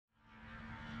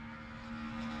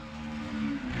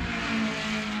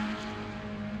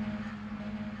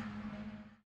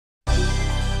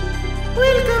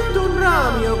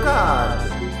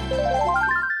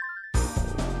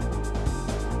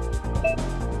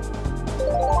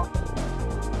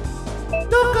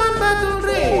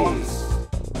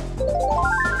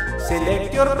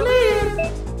Select your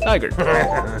player. Tiger.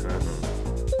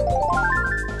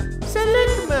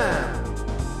 Select man.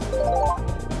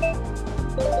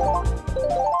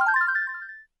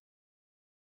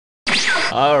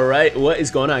 Alright, what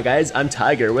is going on, guys? I'm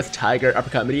Tiger with Tiger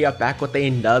Uppercut Media, back with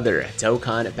another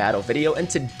Dokkan battle video, and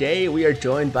today we are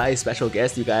joined by a special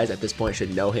guest. You guys at this point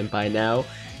should know him by now.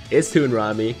 It's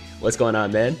ToonRami. What's going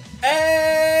on, man?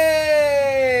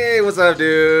 Hey, what's up,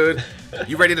 dude?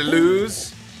 You ready to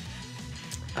lose?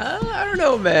 I don't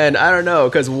know, man. I don't know,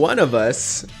 because one of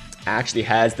us actually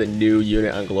has the new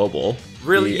unit on Global.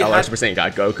 Really? The LR Super Saiyan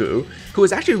God Goku, who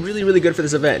is actually really good for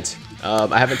this event.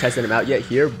 I haven't tested him out yet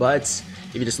here, but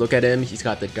if you just look at him, he's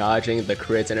got the dodging, the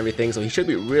crits, and everything, so he should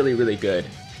be really good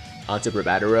on Super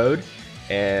Battle Road.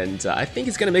 And I think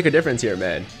he's gonna make a difference here,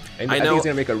 man. I think he's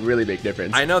gonna make a really big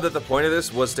difference. I know that the point of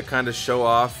this was to kind of show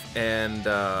off and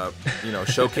you know,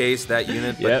 showcase that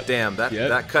unit, but damn,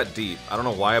 that cut deep. I don't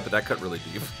know why, but that cut really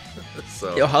deep.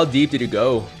 So, yo, how deep did you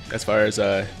go as far as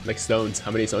like stones?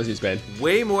 How many stones did you spend?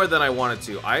 Way more than I wanted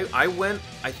to. I went,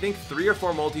 I think 3 or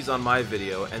 4 multis on my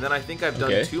video, and then I think I've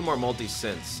done 2 more multis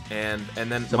since, and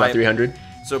then so about 300.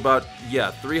 So about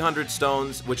 300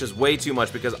 stones, which is way too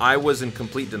much because I was in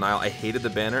complete denial. I hated the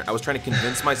banner. I was trying to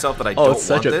convince myself that I don't want this.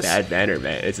 Oh, it's such a bad banner,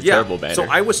 man. It's a terrible banner. So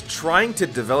I was trying to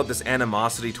develop this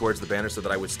animosity towards the banner so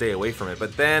that I would stay away from it.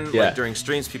 But then, like during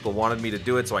streams, people wanted me to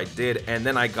do it, so I did. And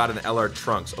then I got an LR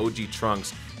Trunks, OG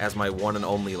Trunks, as my one and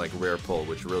only like rare pull,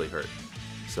 which really hurt.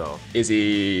 So is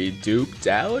he duped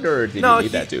out, or did you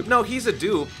need that dupe? No, he's a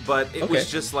dupe, but it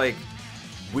was just like,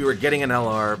 we were getting an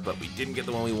LR, but we didn't get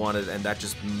the one we wanted, and that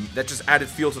just added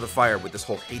fuel to the fire with this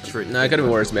whole hatred. No, it could have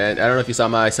been worse, man. I don't know if you saw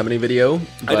my summoning video.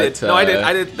 But, I did. No, I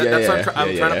did. That's why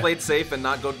I'm trying to play it safe and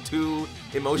not go too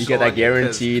emotional. You get that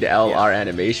guaranteed LR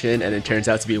animation, and it turns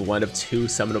out to be one of 2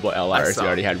 summonable LRs you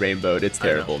already had rainbowed. It's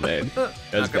terrible, man.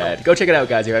 It was bad. Go check it out,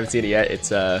 guys. If you haven't seen it yet, it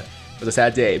was a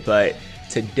sad day. But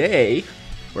today,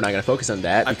 we're not gonna focus on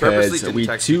that because we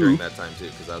text you during that time too,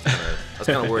 because I was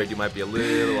kind of worried you might be a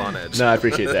little on edge. No, I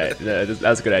appreciate that. No, that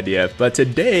was a good idea. But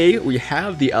today we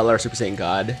have the LR Super Saiyan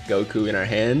God Goku in our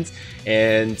hands,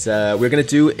 and we're gonna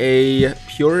do a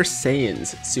pure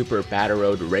Saiyans Super Battle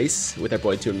Road race with our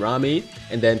boy ToonRami,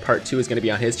 and then part 2 is gonna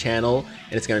be on his channel,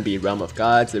 and it's gonna be Realm of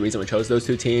Gods. The reason we chose those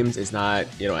 2 teams is not,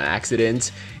 you know, an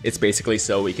accident. It's basically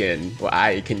so we can, well,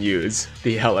 I can use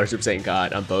the LR Super Saiyan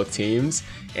God on both teams,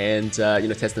 and you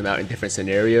know, test them out in different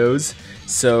scenarios.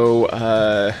 So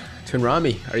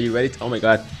ToonRami, are you ready? Oh my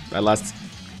god, I lost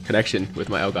connection with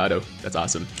my Elgato. That's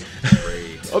awesome.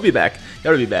 Great. I'll be back.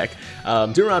 Gotta be back.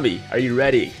 ToonRami, are you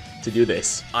ready to do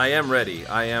this? I am ready.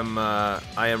 I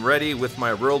am ready with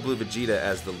my Royal Blue Vegeta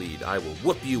as the lead. I will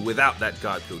whoop you without that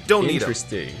Goku. Don't need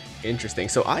him. Interesting.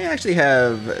 So I actually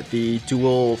have the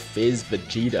dual Fizz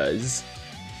Vegetas,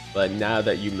 but now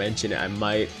that you mention it,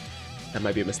 that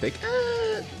might be a mistake.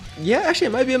 Yeah, actually,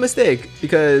 it might be a mistake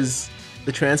because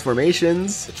the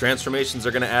transformations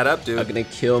are gonna add up, dude. Are gonna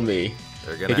kill me.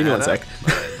 They're gonna give me one sec.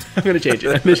 Right. I'm gonna change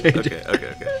it.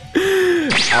 Okay.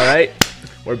 All right,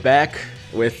 we're back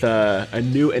with a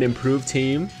new and improved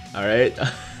team. All right,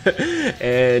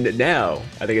 and now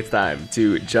I think it's time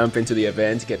to jump into the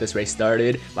event, get this race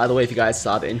started. By the way, if you guys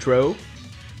saw the intro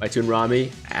by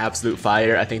ToonRami, absolute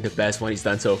fire. I think the best one he's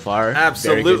done so far.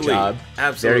 Absolutely. Very good job.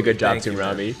 Absolutely. Very good job,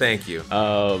 ToonRami. Thank you.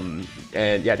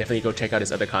 And yeah, definitely go check out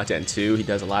his other content too. He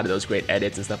does a lot of those great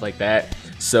edits and stuff like that.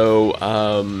 So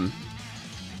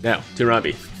now,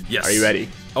 ToonRami, yes. Are you ready?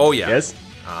 Oh yeah. Yes?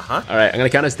 Uh-huh. All right, I'm gonna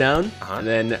count us down, and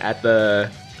then at the,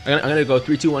 I'm gonna go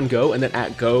 3, 2, 1, go, and then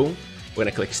at go, we're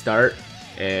gonna click start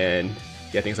and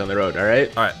get things on the road. All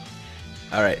right?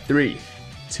 All right, 3,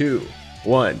 2,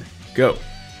 1, go.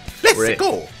 Let's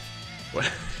go.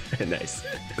 Nice.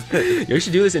 You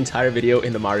should do this entire video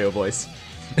in the Mario voice.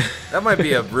 That might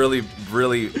be a really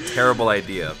terrible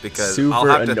idea because super I'll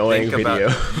have to annoying think video.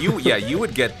 About you. Yeah, you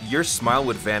would get, your smile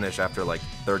would vanish after like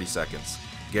 30 seconds,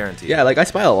 guaranteed. Yeah, like I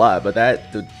smile a lot, but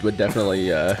that would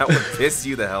definitely that would piss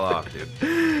you the hell off, dude.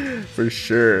 For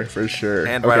sure.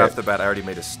 And right off the bat, I already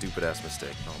made a stupid ass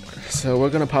mistake. Oh my god. So we're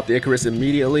gonna pop the Icarus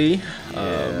immediately.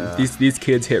 Yeah. These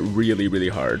kids hit really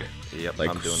hard. Yep, like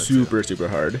I'm doing it super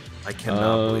hard. I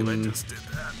cannot believe I just did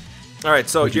that. All right,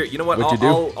 so here, you know what?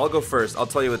 I'll go first. I'll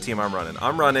tell you what team I'm running.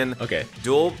 I'm running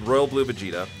dual Royal Blue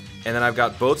Vegeta, and then I've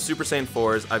got both Super Saiyan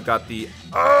 4s. I've got the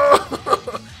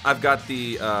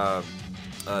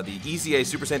EZA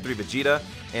Super Saiyan 3 Vegeta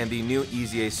and the new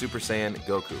EZA Super Saiyan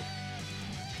Goku.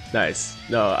 Nice.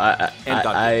 No, I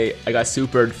got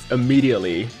supered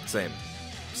immediately. Same.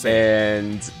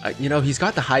 And you know, he's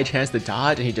got the high chance to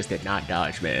dodge, and he just did not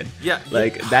dodge, man. Yeah.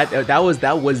 Like that was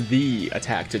the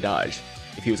attack to dodge.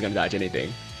 if he was gonna dodge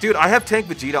anything. Dude, I have Tank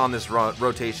Vegeta on this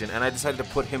rotation, and I decided to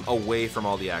put him away from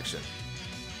all the action.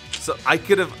 So I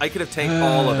could have tanked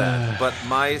all of that, but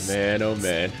my man, oh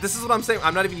man. This is what I'm saying.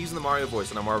 I'm not even using the Mario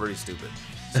voice, and I'm already stupid.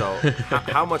 So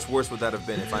how much worse would that have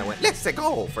been if I went let's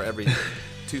go for every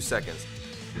 2 seconds?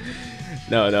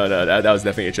 No, that was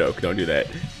definitely a joke. Don't do that.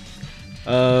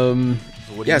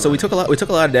 Yeah, so we took a lot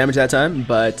of damage that time,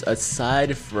 but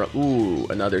aside from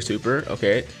another super,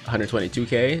 okay,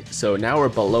 122k. So now we're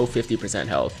below 50%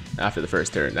 health after the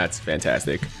first turn. That's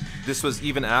fantastic. This was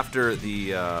even after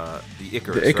the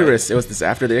Icarus. The Icarus, right? It was this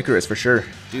after the Icarus for sure.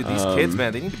 Dude, these kids,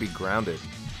 man, they need to be grounded.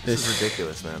 This is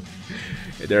ridiculous, man.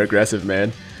 They're aggressive,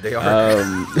 man. They are.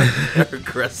 They're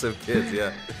aggressive kids,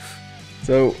 yeah.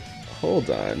 So hold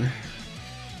on.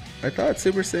 I thought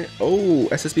Super Saiyan. Oh,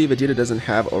 SSB Vegeta doesn't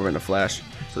have Over in a Flash,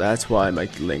 so that's why my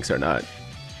links are not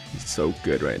so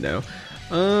good right now.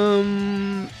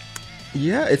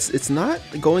 Yeah, it's not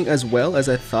going as well as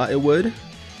I thought it would,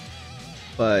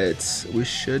 but we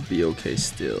should be okay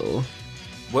still.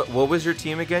 What was your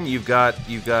team again? You've got.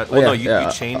 Oh, yeah,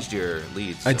 you changed your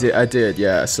leads. So. I did.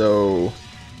 Yeah. So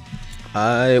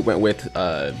I went with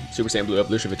Super Saiyan Blue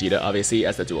Evolution Vegeta, obviously,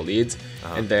 as the dual leads.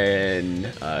 And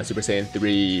then Super Saiyan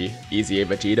 3 Easy A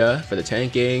Vegeta for the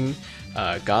tanking.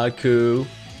 Goku.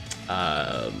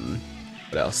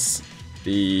 What else?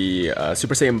 The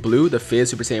Super Saiyan Blue, the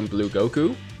Fizz Super Saiyan Blue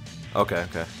Goku. Okay.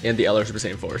 And the LR Super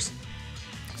Saiyan Force.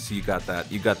 So you got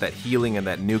that healing and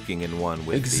that nuking in one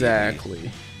with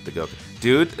exactly the Goku.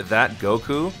 Dude, that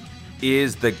Goku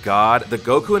is the god. The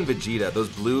Goku and Vegeta, those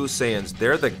blue Saiyans,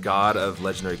 they're the god of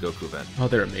Legendary Goku event. Oh,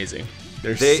 they're amazing.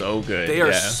 They're so good. They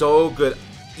are so good.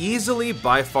 Easily,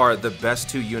 by far, the best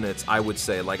 2 units, I would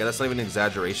say. Like, that's not even an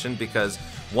exaggeration, because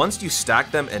once you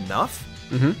stack them enough,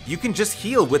 you can just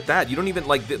heal with that. You don't even,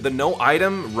 like, the no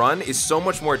item run is so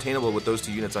much more attainable with those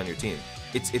 2 units on your team.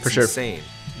 It's for sure. insane.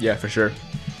 Yeah, for sure.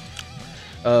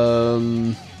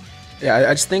 Yeah,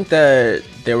 I just think that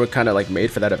they were kind of like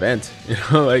made for that event, you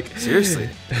know, like seriously.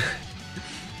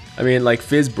 I mean, like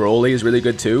Fizz Broly is really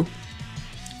good too.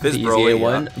 Fizz the Broly,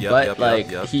 one, but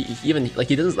he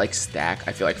he doesn't like stack.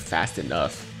 I feel like fast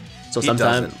enough. So he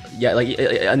sometimes, doesn't. yeah, like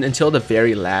until the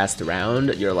very last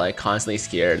round, you're like constantly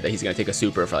scared that he's gonna take a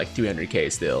super for like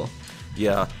 300k still.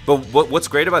 Yeah, but what's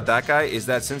great about that guy is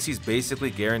that since he's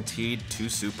basically guaranteed 2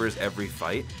 supers every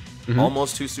fight.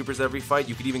 Almost 2 supers every fight.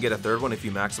 You could even get a 3rd one if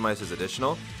you maximize his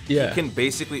additional. Yeah. He can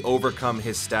basically overcome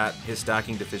his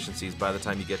stacking deficiencies by the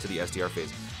time you get to the SDR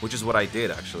phase, which is what I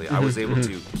did actually. I was able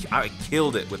to. I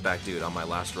killed it with that dude on my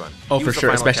last run. Oh, for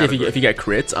sure, especially if you get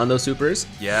crits on those supers.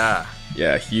 Yeah.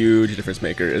 Yeah, huge difference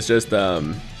maker. It's just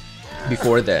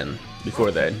before then.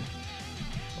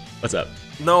 What's up?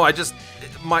 No, I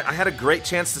had a great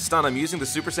chance to stun. I'm using the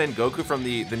Super Saiyan Goku from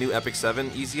the new Epic 7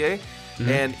 EZA.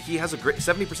 And he has a great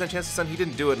 70% chance to stun. He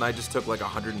didn't do it, and I just took like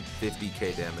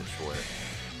 150k damage for it.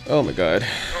 Oh my god.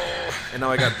 And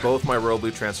now I got both my Royal Blue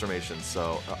transformations,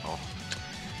 so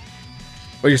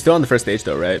Well, you're still on the first stage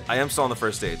though, right? I am still on the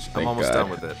first stage. I'm almost done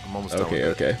with it. I'm almost done with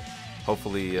it. Okay.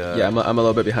 Hopefully. Yeah, I'm a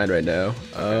little bit behind right now.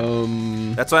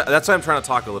 Okay. That's why I'm trying to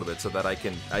talk a little bit so that I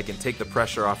can take the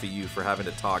pressure off of you for having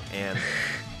to talk and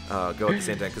go at the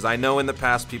same time, because I know in the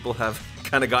past people have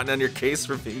kind of gotten on your case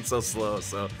for being so slow.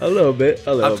 So a little bit.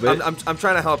 I'm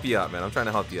trying to help you out, man. I'm trying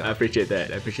to help you out. I appreciate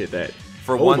that.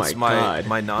 For once, my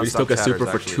nonstop we just took a chatter super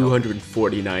for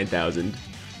 249,000.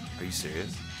 Are you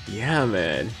serious? Yeah,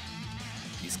 man.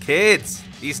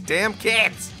 These damn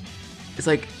kids. It's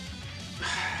like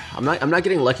I'm not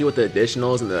getting lucky with the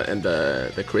additionals and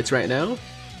the crits right now.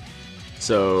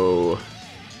 So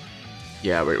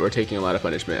yeah, we're taking a lot of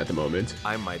punishment at the moment.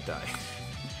 I might die.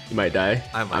 You might die?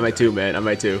 I might too, man. I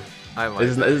might too.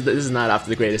 This is not off to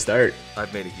the greatest start.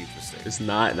 I've made a huge mistake. It's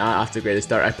not off to the greatest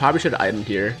start. I probably should have itemed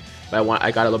here, but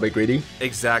I got a little bit greedy.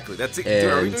 Exactly. That's it.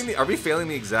 Dude, are we failing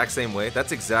the exact same way?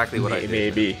 That's exactly what I did.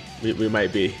 Maybe. We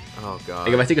might be. Oh god.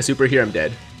 Like if I take a super here, I'm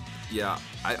dead. Yeah.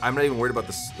 I'm not even worried about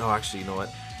this. No, actually, you know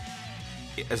what?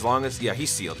 As long as he's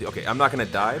sealed. Okay, I'm not gonna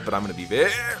die, but I'm gonna be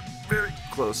very, very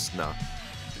close. No.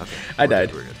 Okay, I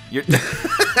died. We're good.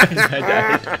 I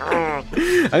died.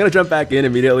 I'm gonna jump back in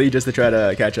immediately just to try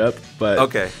to catch up. But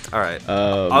okay, all right.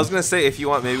 I was gonna say if you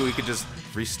want, maybe we could just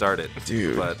restart it,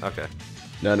 dude. But okay.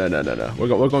 No. We're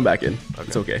going back in. Okay.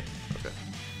 It's okay. Okay.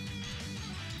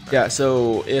 Yeah.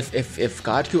 So if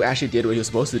Goku actually did what he was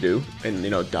supposed to do and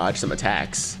dodge some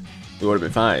attacks, we would have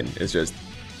been fine. It's just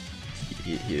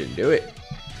he didn't do it.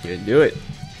 He didn't do it.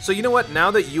 So you know what?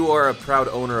 Now that you are a proud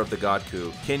owner of the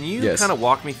Godku, can you Yes. kind of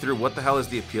walk me through what the hell is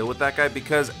the appeal with that guy?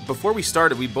 Because before we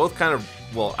started, we both kind of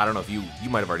well, I don't know if you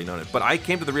might have already known it, but I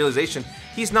came to the realization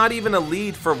he's not even a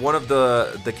lead for one of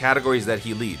the categories that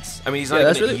he leads. I mean, he's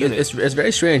not even a unit. It's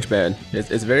very strange, man.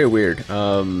 It's very weird.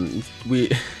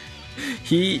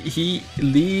 He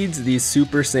leads the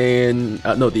Super Saiyan,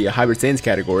 the Hybrid Saiyans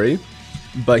category,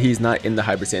 but he's not in the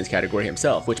Hybrid Saiyans category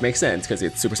himself, which makes sense because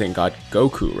it's Super Saiyan God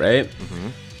Goku, right?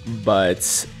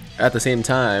 But at the same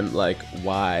time, like,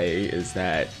 why is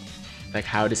that? Like,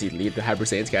 how does he lead the Hybrid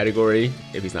Saiyans category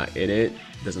if he's not in it?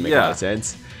 Doesn't make a lot of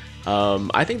sense.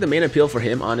 I think the main appeal for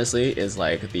him, honestly, is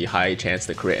like the high chance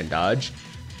to crit and dodge,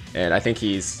 and I think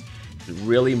he's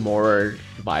really more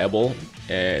viable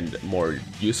and more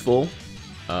useful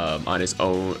on his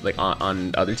own, like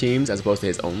on other teams, as opposed to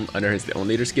his own under his own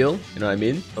leader skill. You know what I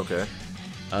mean? Okay.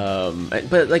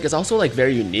 But like it's also like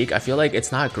very unique. I feel like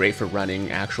it's not great for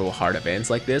running actual hard events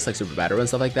like this, like Super Battle and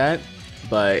stuff like that.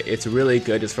 But it's really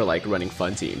good just for like running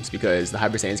fun teams, because the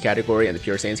Hybrid Saiyans category and the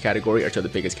Pure Saiyans category are two of the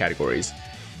biggest categories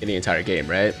in the entire game,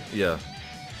 right? Yeah.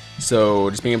 So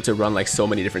just being able to run like so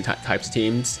many different types of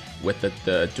teams with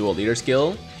the dual leader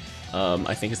skill,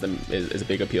 I think is a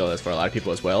big appeal as for a lot of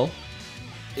people as well.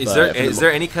 Is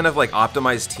there any kind of like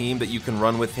optimized team that you can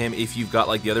run with him if you've got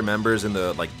like the other members in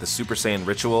the like the Super Saiyan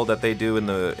ritual that they do in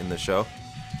the show?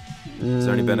 Is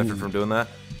there any benefit from doing that?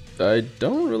 I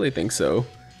don't really think so.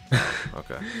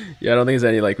 Okay. Yeah, I don't think there's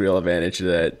any like real advantage to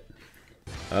that.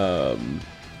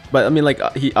 But I mean, like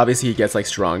he obviously gets like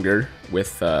stronger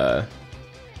with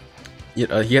he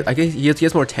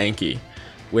gets more tanky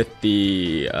with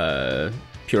the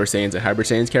Pure Saiyans and Hybrid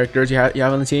Saiyans characters you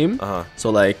have on the team. So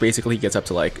like basically he gets up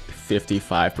to like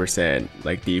 55%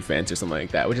 like defense or something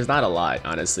like that, which is not a lot,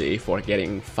 honestly, for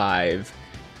getting 5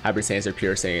 Hybrid Saiyans or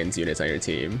Pure Saiyans units on your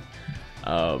team.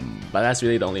 But that's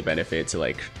really the only benefit to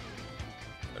like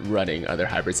running other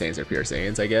Hybrid Saiyans or Pure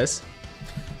Saiyans, I guess.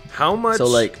 How much? So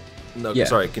like, no, yeah.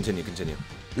 Sorry, continue.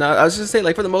 No, I was just saying,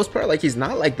 like, for the most part, like he's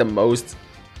not like the most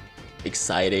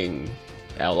exciting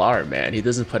LR, man. He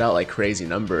doesn't put out like crazy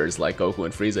numbers like Goku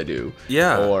and Frieza do,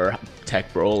 or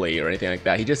Tech Broly or anything like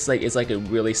that. He just like is like a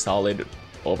really solid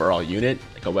overall unit,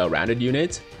 like a well-rounded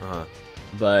unit.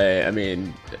 But I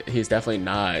mean, he's definitely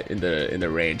not in the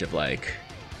range of like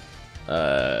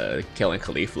killing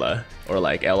Caulifla or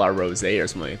like LR Rose or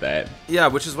something like that. Yeah,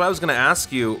 which is what I was gonna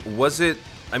ask you. Was it?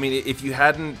 I mean, if you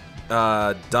hadn't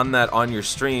done that on your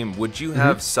stream, would you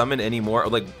have summoned any more? Or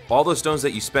like all those stones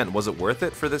that you spent, was it worth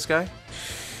it for this guy?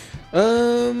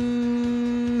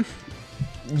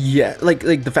 Yeah,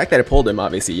 like the fact that I pulled him,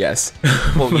 obviously, yes.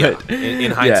 Well, but, yeah,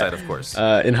 in hindsight, of course.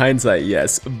 In hindsight,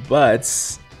 yes.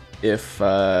 But if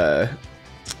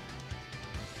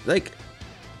like,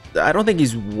 I don't think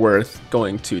he's worth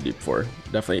going too deep for.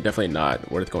 Definitely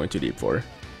not worth going too deep for.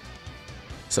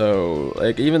 So,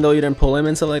 like, even though you didn't pull him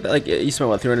and stuff like that, like, you spent,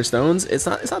 what, 300 stones? It's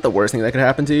not the worst thing that could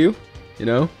happen to you, you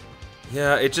know?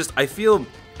 Yeah, it just, I feel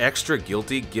extra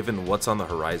guilty given what's on the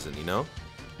horizon, you know?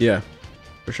 Yeah,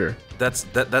 for sure. That's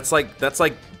like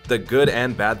the good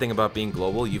and bad thing about being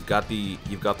global. You've got the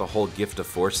whole gift of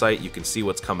foresight. You can see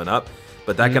what's coming up,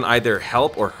 but that can either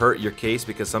help or hurt your case,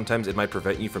 because sometimes it might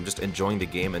prevent you from just enjoying the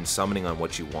game and summoning on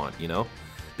what you want, you know?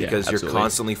 Because you're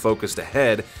constantly focused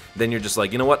ahead, then you're just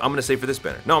like, you know what, I'm going to save for this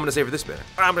banner. No, I'm going to save for this banner.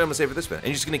 I'm going to save for this banner. And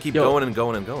you're just going to keep going and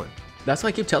going and going. That's why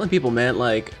I keep telling people, man,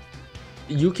 like,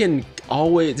 you can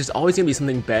always, there's always going to be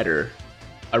something better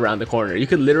around the corner. You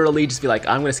could literally just be like,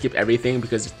 I'm going to skip everything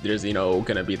because there's, you know,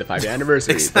 going to be the 5th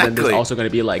anniversary. Exactly. But then there's also going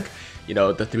to be like, you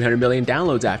know, the 300 million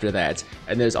downloads after that.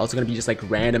 And there's also going to be just like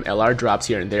random LR drops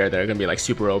here and there that are going to be like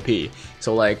super OP.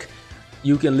 So like,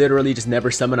 you can literally just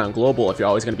never summon on global if you're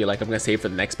always going to be like, I'm going to save for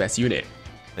the next best unit.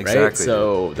 Exactly. Right?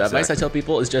 So the advice I tell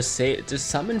people is just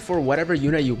summon for whatever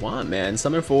unit you want, man.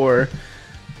 Summon for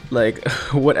like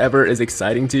whatever is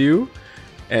exciting to you.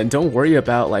 And don't worry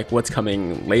about like what's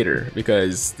coming later,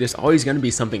 because there's always going to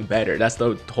be something better. That's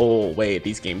the whole way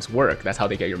these games work. That's how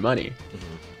they get your money.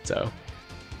 So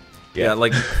yeah,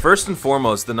 like first and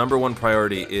foremost, the #1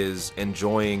 priority is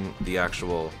enjoying the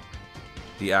actual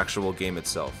game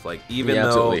itself. Like even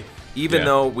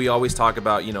though we always talk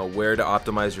about, you know, where to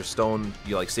optimize your stone,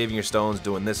 you like saving your stones,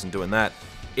 doing this and doing that,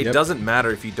 it doesn't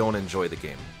matter if you don't enjoy the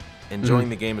game. Enjoying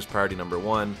the game is priority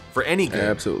 #1 for any game.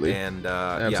 Absolutely. And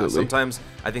yeah, sometimes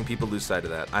I think people lose sight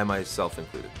of that. I myself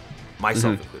included.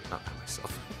 Myself included, not I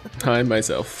myself. I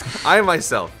myself. I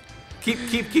myself.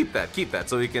 Keep that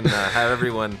so we can have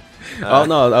everyone. Oh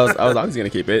no, I was gonna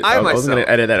keep it. I was gonna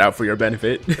edit that out for your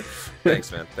benefit.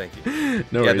 Thanks, man. Thank you.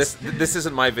 No worries. This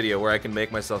isn't my video where I can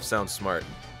make myself sound smart.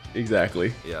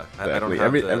 Exactly. Yeah, exactly. I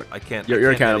don't have I can't.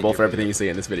 You're accountable for everything you say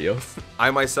in this video. I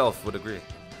myself would agree.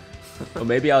 Well,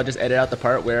 maybe I'll just edit out the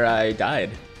part where I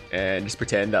died and just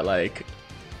pretend that like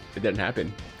it didn't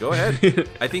happen. Go ahead.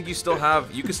 I think you still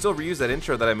have. You can still reuse that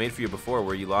intro that I made for you before,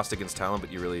 where you lost against Talon,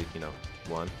 but you really,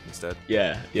 won instead.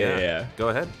 Yeah. Go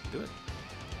ahead, do it.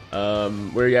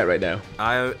 Where are you at right now?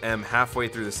 I am halfway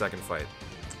through the second fight.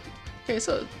 Okay,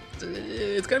 so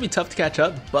it's gonna be tough to catch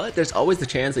up, but there's always the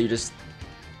chance that you just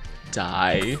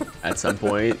die at some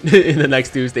point in the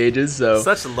next 2 stages. So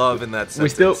such love in that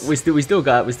sentence. we still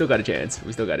got a chance.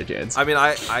 We still got a chance. I mean,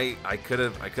 I could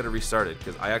have restarted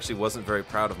because I actually wasn't very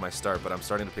proud of my start, but I'm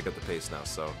starting to pick up the pace now.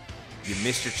 So you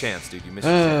missed your chance, dude. You missed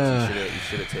your chance. You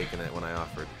should have taken it when I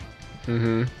offered.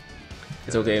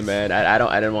 It's okay, man. I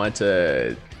didn't want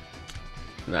to.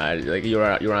 Nah, like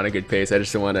you're on a good pace. I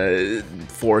just don't want to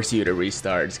force you to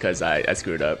restart because I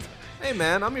screwed up. Hey,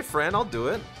 man, I'm your friend. I'll do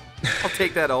it. I'll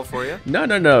take that L for you. No.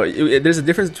 There's a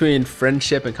difference between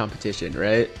friendship and competition,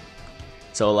 right?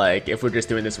 So like, if we're just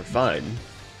doing this for fun,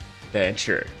 then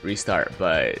sure, restart.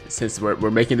 But since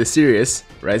we're making this serious,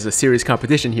 right? It's a serious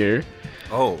competition here.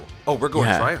 Oh, we're going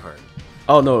try hard.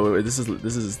 Oh no, this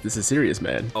is serious,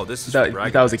 man. Oh, this is that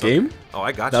was a game? Oh,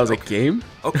 I got you. That was a game?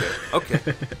 Okay.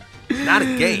 Not a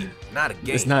game.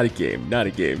 It's not a game. Not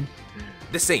a game.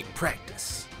 This ain't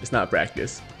practice. It's not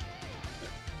practice.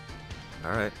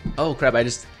 All right. Oh crap!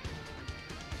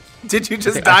 Did you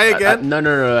just die again? No,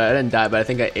 I didn't die, but I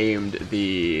think I aimed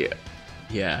the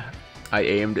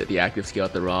active skill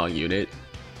at the wrong unit.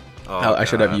 Oh, I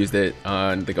should have used it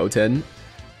on the Goten,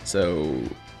 so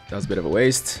that was a bit of a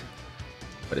waste.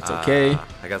 But it's okay.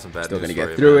 I got some bad Still news gonna for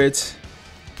get you, through man. it.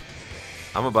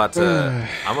 I'm about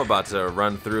to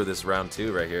run through this round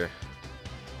 2 right here.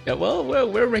 Yeah, well,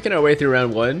 we're making our way through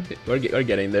round 1. We're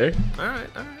getting there. All right.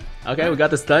 Okay, we got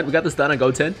the stun. We got the stun on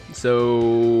Goten.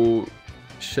 So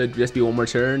should just be one more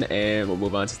turn, and we'll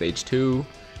move on to stage 2.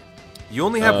 You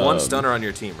only have one stunner on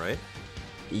your team, right?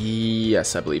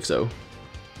 Yes, I believe so.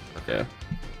 Okay.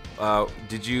 Yeah.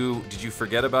 Did you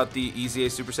forget about the Easy A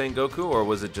Super Saiyan Goku, or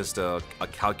was it just a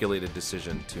calculated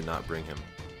decision to not bring him?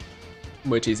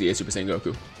 Which is the Super Saiyan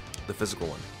Goku? The physical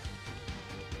one.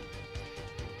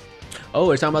 Oh,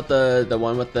 we're talking about the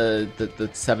one with the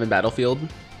 7 battlefield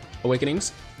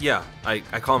awakenings? Yeah, I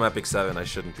call him Epic 7. I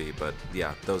shouldn't be, but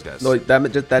yeah, those guys. No,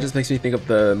 that just makes me think of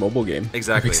the mobile game.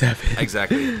 Exactly. Epic 7.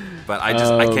 Exactly. But I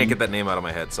can't get that name out of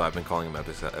my head, so I've been calling him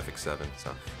Epic 7.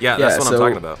 So yeah, that's what I'm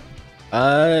talking about.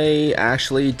 I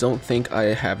actually don't think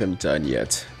I have him done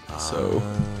yet. So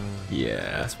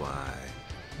yeah. That's why.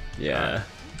 Yeah.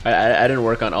 I didn't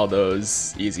work on all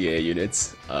those Easy A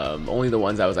units. Only the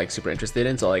ones I was like super interested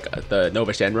in. So like the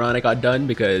Nova Shenron I got done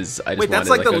because I just wanted that's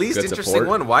like the a least good interesting support.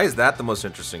 one. Why is that the most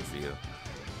interesting for you?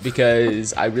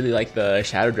 Because I really like the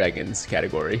Shadow Dragons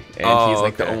category, and he's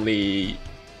like the only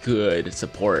good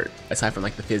support aside from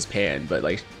like the Fizz Pan, but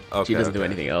like she doesn't do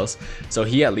anything else. So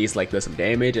he at least like does some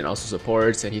damage and also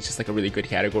supports, and he's just like a really good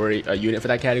category unit for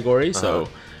that category. So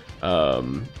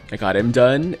I got him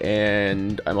done,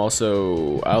 and I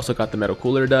also got the Metal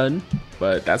Cooler done,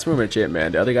 but that's pretty much it,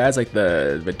 man. The other guys like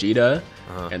the Vegeta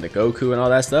and the Goku and all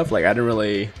that stuff, like I didn't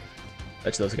really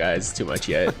touch those guys too much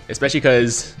yet, especially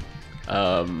because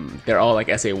they're all like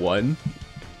SA1,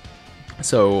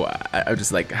 so I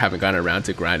just like haven't gotten around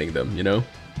to grinding them, you know.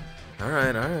 All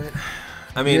right.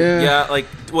 I mean, yeah, like,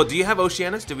 well, do you have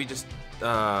Oceanus? Did we just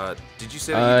did you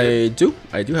say that you did?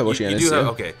 I do have Oceanus. You do have,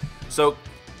 okay, so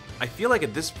I feel like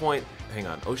at this point, hang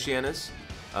on, Oceanus,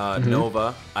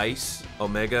 Nova, Ice,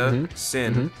 Omega,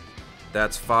 Sin.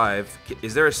 That's 5.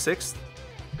 Is there a 6th?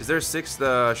 Is there a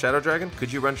 6th Shadow Dragon?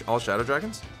 Could you run all Shadow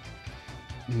Dragons?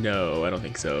 No, I don't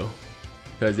think so.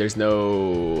 Because there's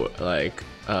no like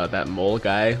that mole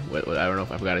guy. I don't know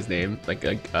if I forgot his name. Like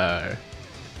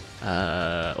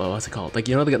what's it called? Like,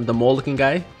 you know, the mole looking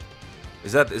guy.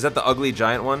 Is that the ugly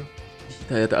giant one?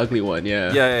 The ugly one,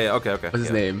 yeah. Yeah. Okay. What's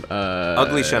his name?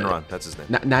 Ugly Shenron. That's his name.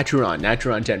 Naturon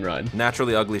Shenron.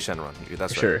 Naturally ugly Shenron.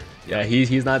 That's right. Sure. Yeah,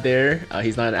 he's not there.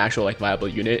 He's not an actual like viable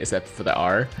unit except for the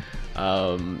R.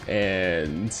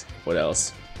 And what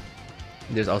else?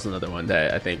 There's also another one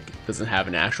that I think doesn't have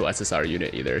an actual SSR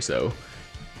unit either. So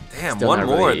damn, one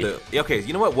more. Really... Okay,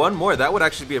 you know what? One more. That would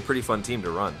actually be a pretty fun team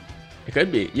to run. It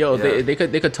could be. Yo, yeah. they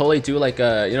could totally do like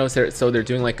you know, so they're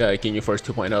doing like a Ginyu Force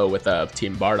 2.0 with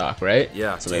Team Bardock, right?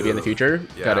 Yeah. So maybe in the future,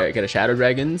 get a Shadow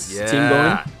Dragons team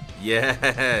going.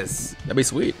 Yes. That'd be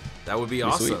sweet. That would be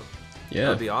awesome. Yeah.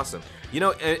 That'd be awesome. You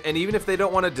know, and even if they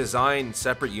don't want to design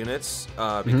separate units,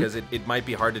 because it might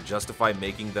be hard to justify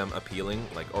making them appealing,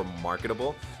 like, or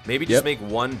marketable, maybe just make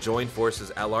one Join Forces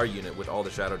LR unit with all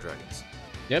the Shadow Dragons.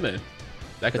 Yeah, man.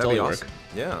 That could totally work.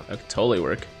 Yeah. That could totally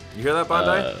work. You hear that,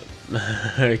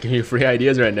 Bandai? Give me free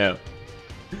ideas right now.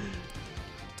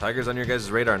 Tiger's on your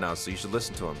guys' radar now, so you should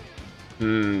listen to him.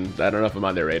 I don't know if I'm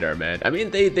on their radar, man. I mean,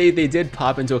 they did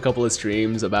pop into a couple of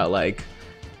streams about like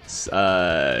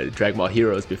Dragon Ball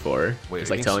Heroes before. Wait, it's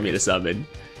like telling me to summon,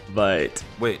 but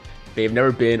wait, they've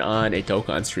never been on a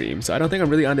Dokkan stream, so I don't think I'm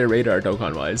really on their radar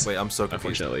Dokkan wise. Wait, I'm so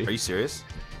confused. Unfortunately. Are you serious?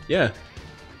 Yeah.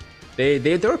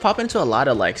 They were popping into a lot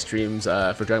of like streams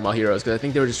for Dragon Ball Heroes because I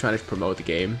think they were just trying to promote the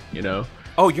game, you know.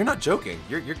 Oh, you're not joking.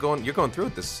 You're going through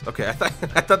with this. Okay, I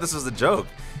thought this was a joke.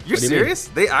 You're What do you serious?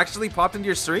 They actually popped into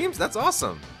your streams? That's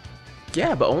awesome.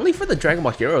 Yeah, but only for the Dragon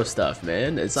Ball Heroes stuff,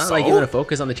 man. It's not like So? even a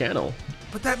focus on the channel.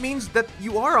 But that means that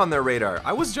you are on their radar.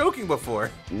 I was joking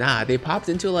before. Nah, they popped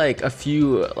into like a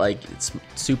few like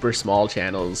super small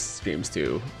channels streams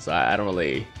too. So I don't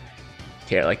really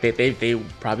care. Like they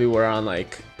probably were on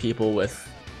like people with,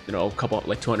 you know, a couple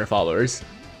like 200 followers,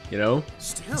 you know.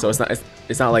 Still. So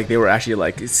it's not like they were actually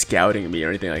like scouting me or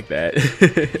anything like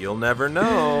that. You'll never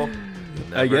know.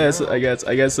 I guess so.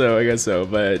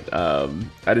 But I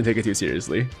didn't take it too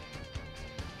seriously.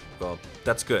 Well,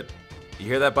 that's good. You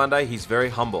hear that, Bandai? He's very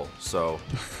humble. So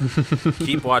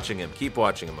keep watching him. Keep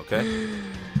watching him, okay?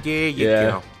 Yeah, you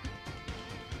go.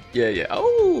 Yeah.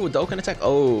 Oh, Dokkan attack.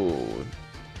 Oh,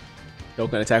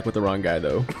 Dokkan attack with the wrong guy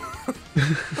though.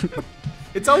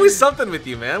 It's always something with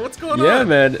you, man. What's going on? Yeah,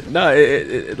 man. No,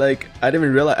 it I didn't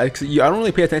even realize. I don't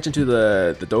really pay attention to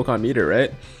the Dokkan meter,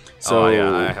 right? So, oh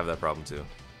yeah, I have that problem too.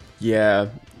 Yeah,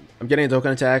 I'm getting a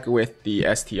Dokkan attack with the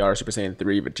STR Super Saiyan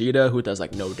 3 Vegeta, who does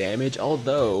like no damage.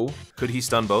 Although, could he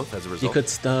stun both as a result? He could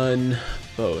stun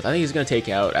both. I think he's gonna take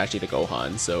out actually the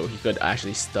Gohan, so he could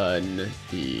actually stun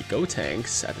the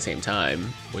Gotenks at the same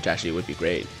time, which actually would be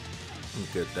great.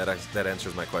 Good. That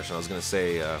answers my question. I was gonna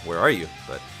say, where are you?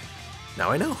 But now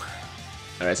I know.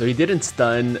 All right, so he didn't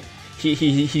stun.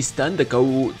 He stunned the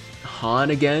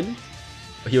Gohan again,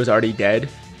 but he was already dead,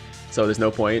 so there's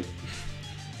no point.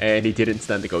 And he didn't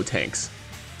stun the Gotenks,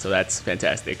 so that's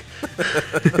fantastic.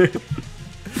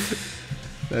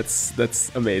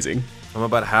 that's amazing. I'm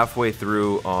about halfway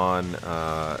through on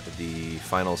the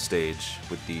final stage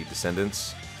with the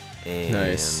Descendants, and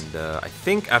Nice. I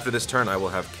think after this turn I will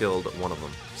have killed one of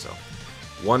them. So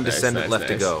one Descendant left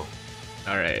to go.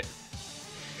 All right.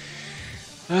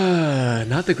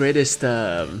 Not the greatest.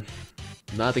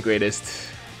 Not the greatest.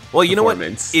 Well, you know what?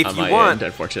 Performance If on you my want, end,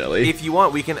 unfortunately. if you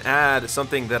want, we can add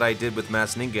something that I did with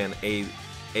Mass Ningen,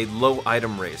 a low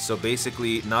item race. So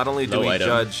basically, not only do we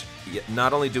judge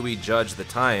the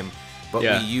time, but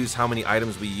Yeah. we use how many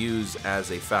items we use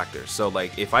as a factor. So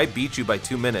like, if I beat you by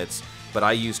 2 minutes, but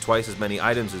I use twice as many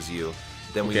items as you,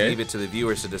 then we Okay. leave it to the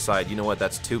viewers to decide. You know what?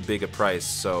 That's too big a price.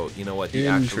 So you know what? He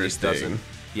actually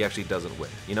doesn't win.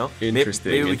 You know?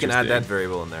 Interesting, Maybe we can add that interesting.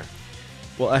 variable in there.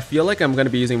 Well, I feel like I'm gonna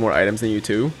be using more items than you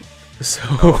too. So,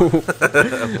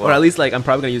 or at least like I'm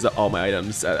probably gonna use all my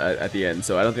items at the end.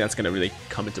 So I don't think that's gonna really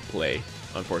come into play,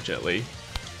 unfortunately.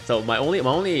 So my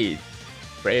only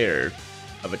prayer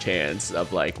of a chance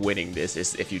of like winning this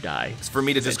is if you die. It's for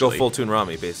me to just go full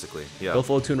ToonRami, basically. Yeah. Go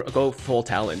full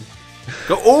Talon.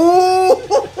 Go. Oh!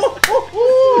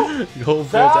 Go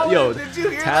full Talon, Yo, did you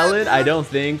hear Talon. that? I don't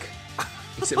think.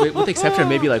 With the exception of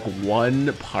maybe like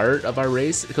one part of our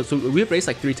race, because so we've raced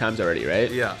like 3 times already, right?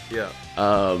 Yeah, yeah.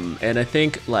 And I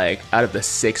think like out of the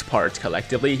 6 parts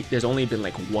collectively, there's only been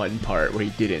like 1 part where he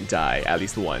didn't die at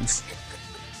least once.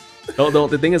 Although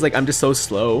the thing is like I'm just so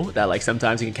slow that like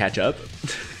sometimes he can catch up.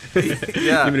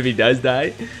 Yeah. Even if he does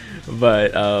die.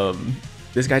 But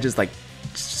this guy just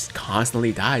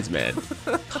constantly dies, man.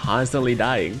 Constantly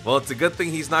dying. Well, it's a good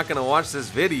thing he's not gonna watch this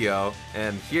video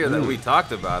and hear that we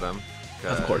talked about him.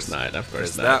 Of course not. Of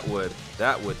course not.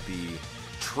 That would be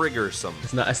triggersome.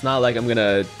 It's not like I'm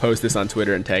gonna post this on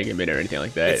Twitter and tag him in or anything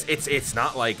like that. It's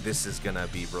not like this is gonna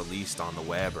be released on the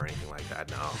web or anything like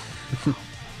that. No.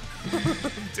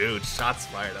 Dude, shots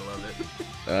fired. I love it.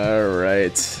 All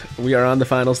right, we are on the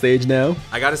final stage now.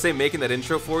 I gotta say, making that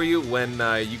intro for you when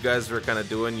you guys were kind of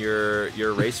doing your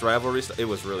race rivalry stuff, it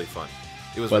was really fun.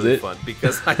 It was really fun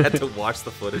because I had to watch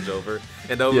the footage over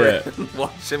and over and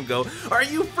watch him go, "Are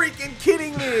you freaking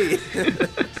kidding me?"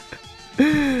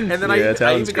 And then I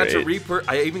even got to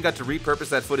repurpose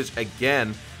that footage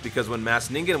again because when Mass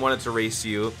Ningen wanted to race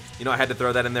you, I had to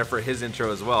throw that in there for his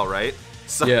intro as well, right?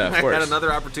 So yeah, of course. I had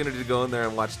another opportunity to go in there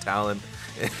and watch Talon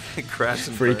and crash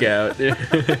and freak out.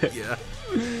 Yeah.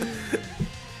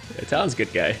 Talon's a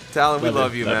good guy. Talon, we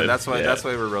love you, man. It. That's why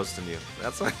we're roasting you.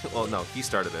 That's why. Well, no, he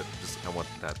started it. I want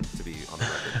that to be on the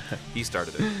record. He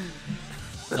started it.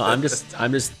 No, I'm just.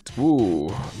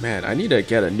 Ooh, man, I need to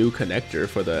get a new connector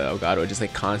for the Elgato. It just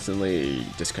like constantly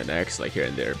disconnects like here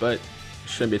and there, but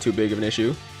shouldn't be too big of an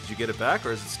issue. Did you get it back,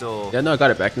 or is it still? Yeah, no, I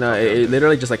got it back. No, okay. It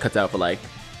literally just like cuts out for like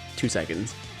 2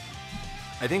 seconds.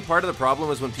 I think part of the problem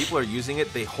is when people are using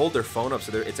it, they hold their phone up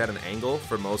so it's at an angle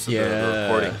for most of the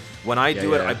recording. When I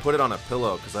do it, I put it on a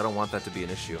pillow because I don't want that to be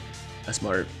an issue. That's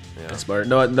smart. Yeah. That's smart.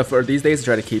 No, for these days, I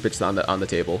try to keep it just on the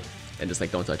table and just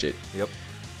like don't touch it. Yep.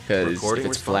 Because if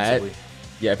it's flat,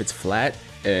 if it's flat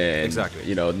and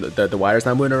you know the wire's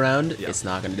not moving around, it's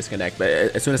not gonna disconnect. But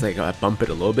as soon as like I bump it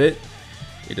a little bit,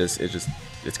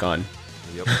 it's gone.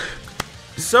 Yep.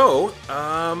 So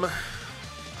I'm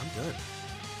done.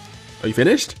 Are you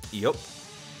finished? Yep.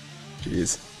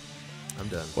 Jeez. I'm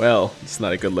done. Well, it's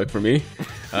not a good look for me.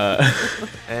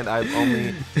 And I've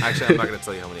only... Actually, I'm not going to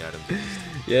tell you how many items I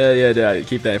used. Yeah.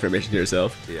 Keep that information to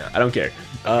yourself. Yeah. I don't care.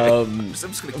 Okay. So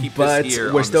I'm just going to keep this here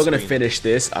But we're still going to finish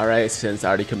this. All right, since I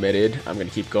already committed, I'm going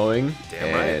to keep going.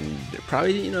 Damn right. And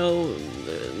probably, you know,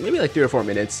 maybe like 3 or 4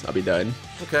 minutes, I'll be done.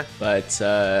 Okay. But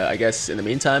I guess in the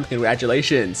meantime,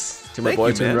 congratulations to my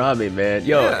boy ToonRami, man.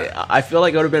 Yo, yeah. I feel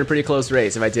like it would have been a pretty close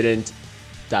race if I didn't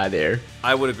die there.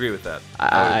 I would agree with that.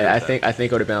 I think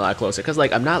it would have been a lot closer because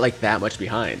like I'm not like that much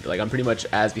behind. Like I'm pretty much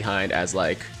as behind as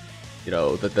like, you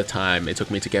know, the time it took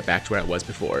me to get back to where I was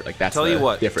before. Like that's the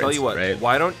difference. Tell you what. Right?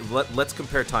 Why don't let's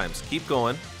compare times. Keep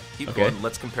going. Keep going.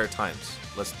 Let's compare times.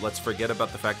 Let's forget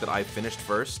about the fact that I finished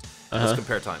first. Let's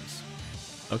compare times.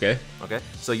 Okay. Okay.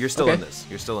 So you're still in this.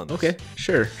 You're still in this. Okay.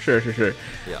 Sure.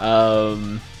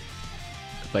 Yeah.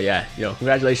 But yeah, you know,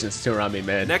 congratulations to ToonRami,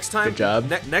 man. Next time, good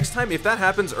job. Next time, if that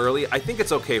happens early, I think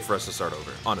it's okay for us to start over,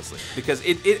 honestly, because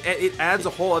it adds a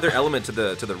whole other element to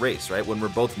the race, right? When we're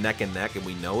both neck and neck and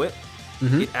we know it,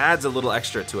 it adds a little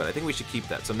extra to it. I think we should keep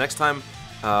that. So next time,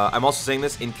 I'm also saying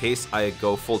this in case I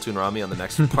go full ToonRami on the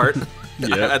next part.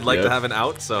 I'd like to have an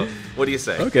out. So what do you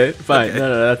say? Okay, fine. Okay.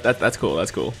 No, that's cool.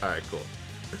 That's cool. All right, cool.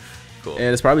 Cool.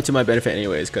 And it's probably to my benefit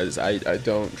anyways, because I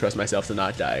don't trust myself to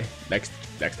not die next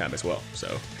time as well.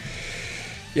 So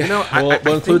yeah, you know,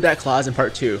 we'll include that clause in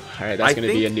part 2. All right, that's going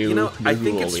to be a new new I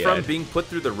think rule it's from being put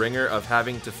through the ringer of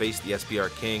having to face the SPR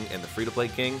King and the free-to-play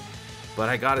King. But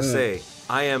I gotta say,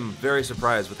 I am very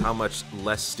surprised with how much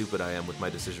less stupid I am with my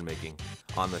decision making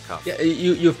on the cuff. Yeah,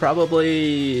 you've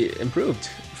probably improved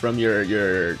from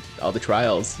your all the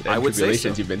trials and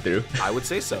tribulations you've been through. I would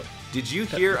say so. Did you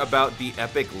hear about the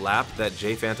epic lap that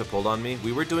Jay Fanta pulled on me?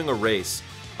 We were doing a race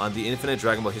on the Infinite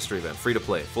Dragon Ball History event, free to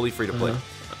play, fully free to play.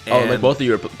 Oh, like both of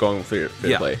you are going free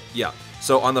to play. Yeah.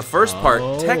 So on the first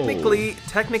part,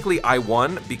 technically I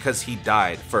won because he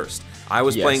died first. I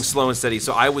was playing slow and steady,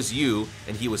 so I was you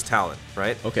and he was Talon,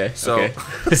 right? Okay. So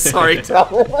sorry,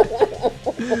 Talon.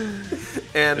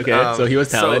 And so he was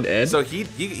Talon, and so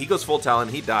he goes full Talon,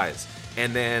 he dies,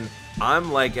 and then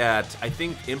I'm like at I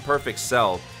think Imperfect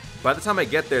Cell. By the time I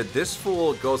get there, this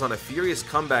fool goes on a furious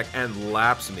comeback and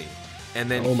laps me. And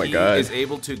then he is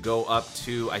able to go up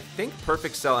to, I think,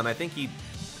 Perfect Cell, and I think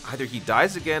either he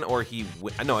dies again or he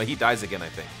dies again, I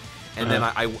think. And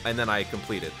then I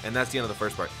complete it. And that's the end of the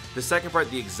first part. The second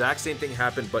part, the exact same thing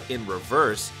happened, but in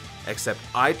reverse, except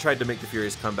I tried to make the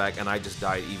furious comeback, and I just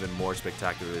died even more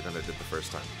spectacularly than I did the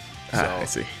first time. So, I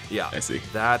see. Yeah. I see.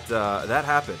 That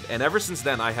happened. And ever since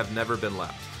then, I have never been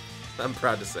lapped. I'm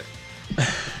proud to say.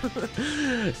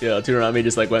 Yeah, ToonRami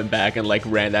just like went back and like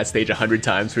ran that stage 100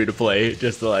 times free to play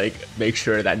just to like make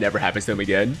sure that never happens to him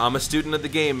again. I'm a student of the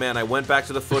game, man. I went back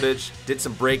to the footage, did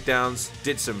some breakdowns,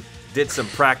 did some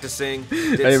practicing.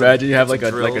 I imagine you have like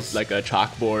a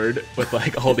chalkboard with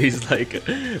like all these like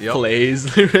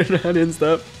plays written on and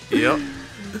stuff. Yep.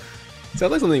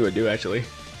 Sounds like something you would do actually.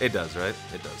 It does, right?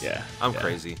 It does. Yeah. I'm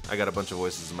crazy. I got a bunch of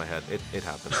voices in my head. It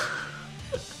happens.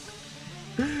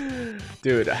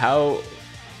 Dude, how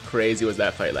crazy was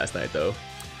that fight last night though?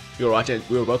 We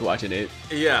were both watching it.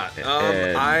 Yeah.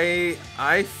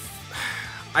 I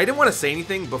didn't want to say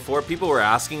anything before. People were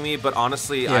asking me, but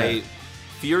honestly,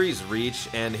 Fury's reach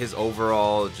and his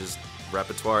overall just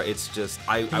repertoire, it's just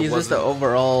he's just the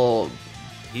overall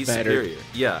he's superior.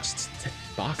 Yeah.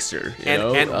 Boxer.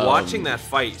 And watching that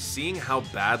fight, seeing how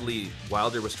badly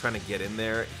Wilder was trying to get in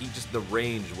there, the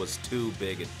range was too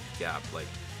big a gap. Like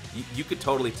you could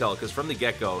totally tell because from the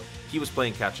get-go he was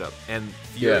playing catch-up, and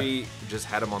Fury just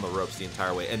had him on the ropes the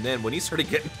entire way. And then when he started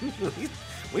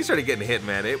getting hit,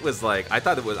 man, it was like I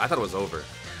thought it was over.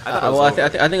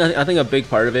 I think a big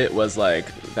part of it was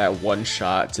like that one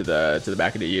shot to the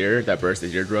back of the ear that burst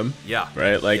his eardrum. Yeah.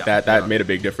 Right. Like that made a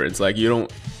big difference. Like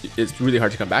it's really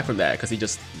hard to come back from that because he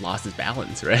just lost his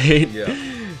balance, right? Yeah.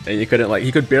 And he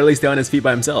could barely stay on his feet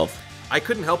by himself. I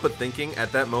couldn't help but thinking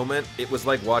at that moment, it was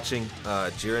like watching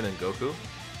Jiren and Goku.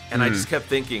 And I just kept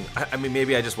thinking, I mean,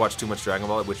 maybe I just watched too much Dragon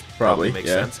Ball, which probably makes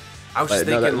sense. I was just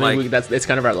thinking, it's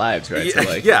kind of our lives,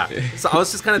 right? Yeah, so I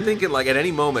was just kind of thinking, like, at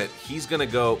any moment, he's going to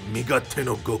go, Migate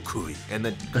no Gokui, and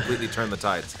then completely turn the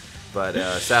tides. But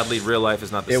sadly, real life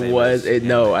is not the same.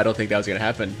 No, I don't think that was gonna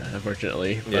happen,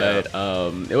 unfortunately. Yeah.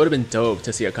 But it would have been dope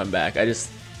to see a comeback. Like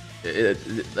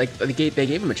they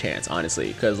gave him a chance,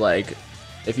 honestly, because like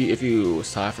if you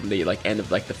saw from the like end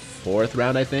of like the 4th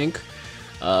round, I think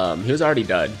he was already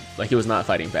done. Like he was not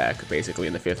fighting back basically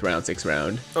in the 5th round, 6th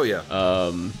round. Oh yeah.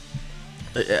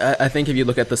 I think if you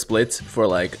look at the splits for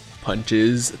like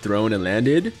punches thrown and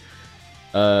landed,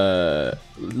 I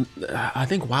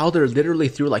think Wilder literally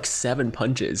threw like 7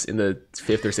 punches in the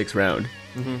 5th or 6th round,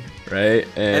 right?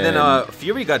 And then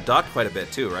Fury got docked quite a bit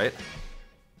too, right?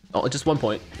 Oh, just 1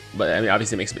 point, but I mean,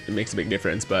 obviously it makes a big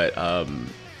difference. But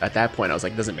at that point, I was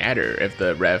like, it doesn't matter if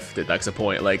the ref deducts a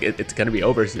point. Like it's gonna be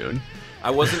over soon.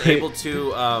 I wasn't able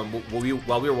to.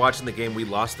 While we were watching the game, we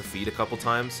lost the feed a couple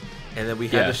times, and then we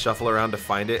had to shuffle around to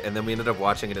find it, and then we ended up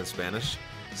watching it in Spanish.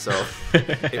 So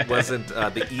it wasn't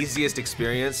the easiest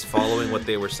experience following what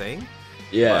they were saying.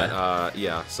 Yeah. But,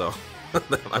 yeah. So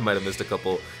I might have missed a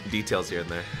couple details here and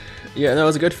there. Yeah, no, it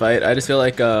was a good fight. I just feel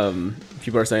like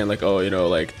people are saying like, oh, you know,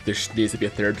 like there needs to be a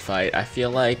 3rd fight. I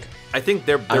feel like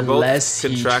they're both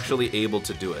contractually able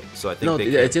to do it. So I think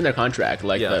it's in their contract,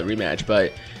 like the rematch.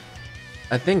 But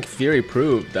I think Fury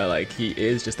proved that like he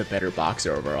is just a better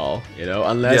boxer overall. You know,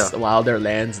 unless Wilder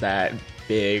lands that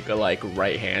big like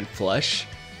right hand flush.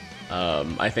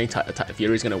 I think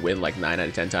Fury's gonna win like 9 out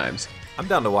of 10 times. I'm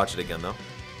down to watch it again though.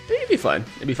 It'd be fun.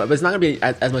 But it's not gonna be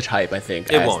as much hype, I think,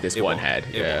 as this one had.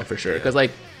 Yeah, for sure. Because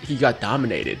like he got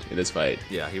dominated in this fight.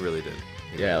 Yeah, he really did.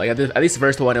 Like at least the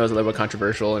first one, it was a little bit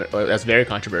controversial. And it was very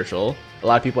controversial. A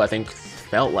lot of people, I think,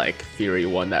 felt like Fury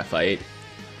won that fight.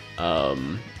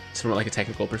 Just from like a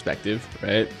technical perspective,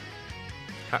 right?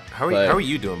 How are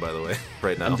you doing, by the way,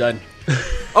 right now? I'm done.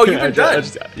 Oh, you've been done?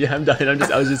 I'm done.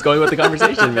 I was just going with the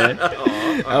conversation, man.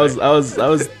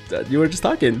 You were just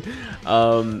talking.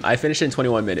 I finished in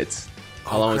 21 minutes.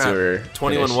 How long was your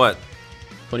 21 finish? what?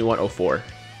 21:04.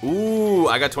 Ooh,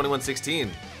 I got 21:16.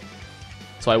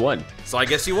 So I won. So I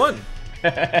guess you won.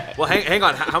 Well, hang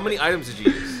on. How many items did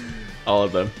you use? All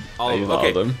of them. I used all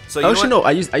of them. So no.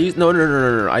 I used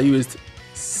no. I used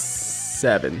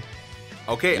 7.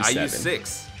 Okay, I used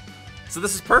 6. So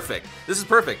this is perfect.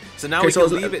 So now we can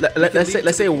leave it.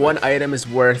 Let's say one item is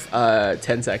worth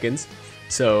 10 seconds.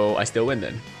 So I still win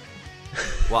then.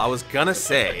 Well, I was gonna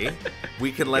say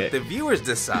we can let the viewers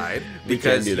decide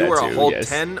because you were a whole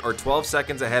 10 or 12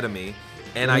 seconds ahead of me,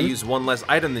 and I used 1 less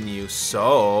item than you,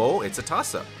 so it's a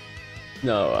toss-up.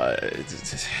 No,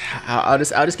 I'll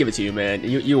just give it to you, man.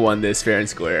 You won this fair and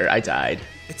square. I died.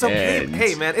 It's okay.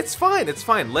 Hey, man, it's fine.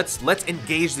 Let's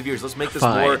engage the viewers. Let's make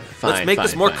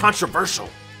this more controversial.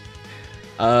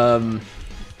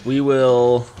 We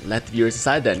will let the viewers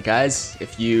decide then, guys.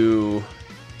 If you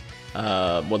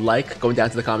would like, going down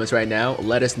to the comments right now,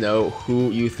 let us know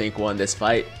who you think won this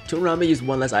fight. ToonRami used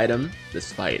 1 less item.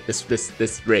 This fight, this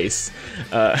race.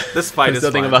 This fight is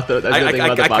fun. I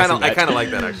kind of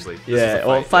like that actually. Yeah,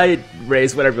 well, fight,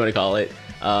 race, whatever you want to call it.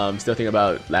 Still thinking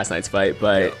about last night's fight,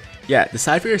 but yeah,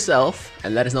 decide for yourself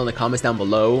and let us know in the comments down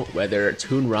below whether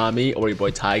ToonRami or your boy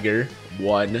Tiger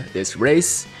won this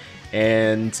race.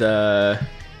 And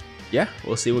yeah,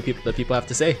 we'll see what the people have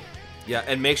to say. Yeah,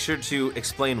 and make sure to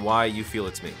explain why you feel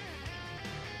it's me.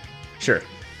 Sure.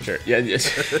 Yeah.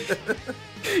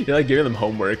 You're like giving them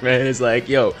homework, man. It's like,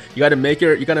 yo, you gotta make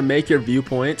your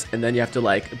viewpoint, and then you have to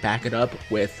like back it up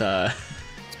with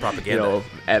it's propaganda.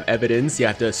 Evidence. You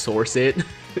have to source it.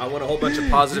 I want a whole bunch of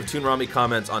positive ToonRami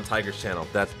comments on Tiger's channel.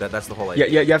 That's the whole idea.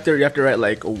 Yeah. You have to write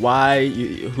like why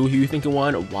who you think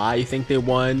won, why you think they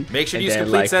won. Make sure to use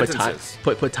complete sentences.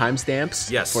 Put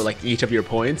timestamps for like each of your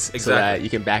points, so that you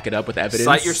can back it up with evidence.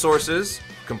 Cite your sources,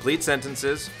 complete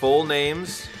sentences, full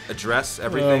names, address,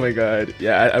 everything. Oh my god.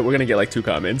 Yeah, we're gonna get like 2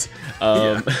 comments.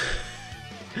 But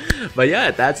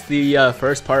yeah, that's the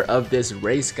first part of this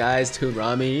race, guys.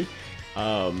 ToonRami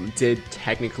did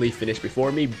technically finish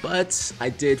before me, but I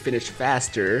did finish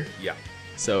faster. Yeah.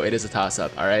 So it is a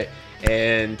toss-up, all right?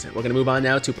 And we're gonna move on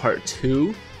now to part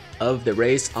 2 of the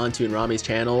race on ToonRami's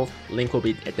channel. Link will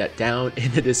be down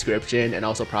in the description and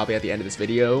also probably at the end of this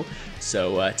video.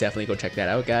 So definitely go check that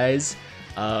out, guys.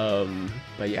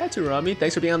 But yeah, ToonRami,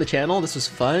 thanks for being on the channel. This was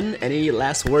fun. Any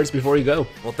last words before you go?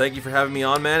 Well, thank you for having me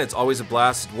on, man. It's always a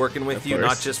blast working with you,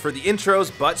 not just for the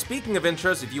intros, but speaking of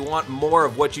intros, if you want more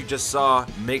of what you just saw,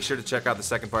 make sure to check out the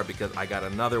second part because I got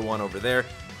another one over there.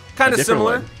 Kind of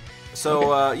similar. One.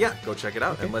 So, yeah, go check it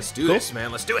out and let's do this,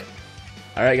 man. Let's do it.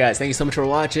 All right, guys, thank you so much for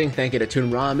watching. Thank you to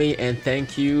ToonRami, and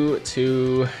thank you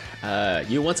to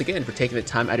you once again for taking the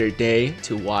time out of your day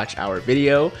to watch our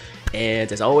video.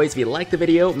 And as always, if you like the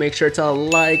video, make sure to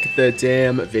like the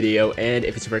damn video. And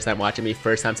if it's your first time watching me,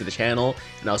 first time to the channel,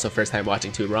 and also first time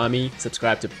watching ToonRami,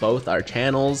 subscribe to both our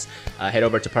channels. Head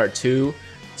over to part 2,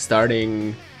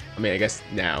 starting, I mean, I guess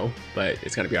now, but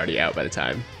it's gonna be already out by the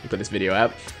time we put this video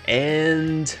out.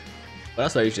 And what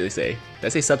else do I usually say? Did I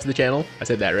say sub to the channel? I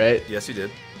said that, right? Yes, you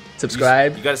did.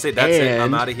 Subscribe. You gotta say that's it.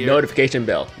 I'm out of here. Notification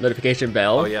bell. Notification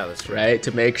bell. Oh yeah, that's true. Right,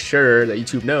 to make sure that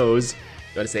YouTube knows.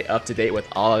 You gotta stay up to date with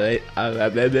all of it.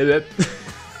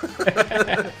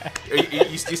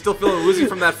 you still feeling woozy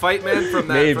from that fight, man? From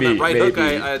that right hook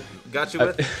I got you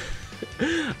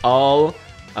with? All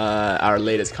our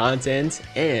latest content,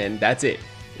 and that's it.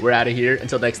 We're out of here.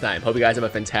 Until next time. Hope you guys have a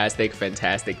fantastic,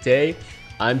 fantastic day.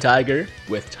 I'm Tiger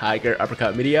with Tiger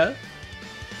Uppercut Media.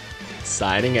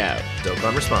 Signing out.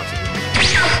 Dokkan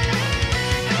responsibly.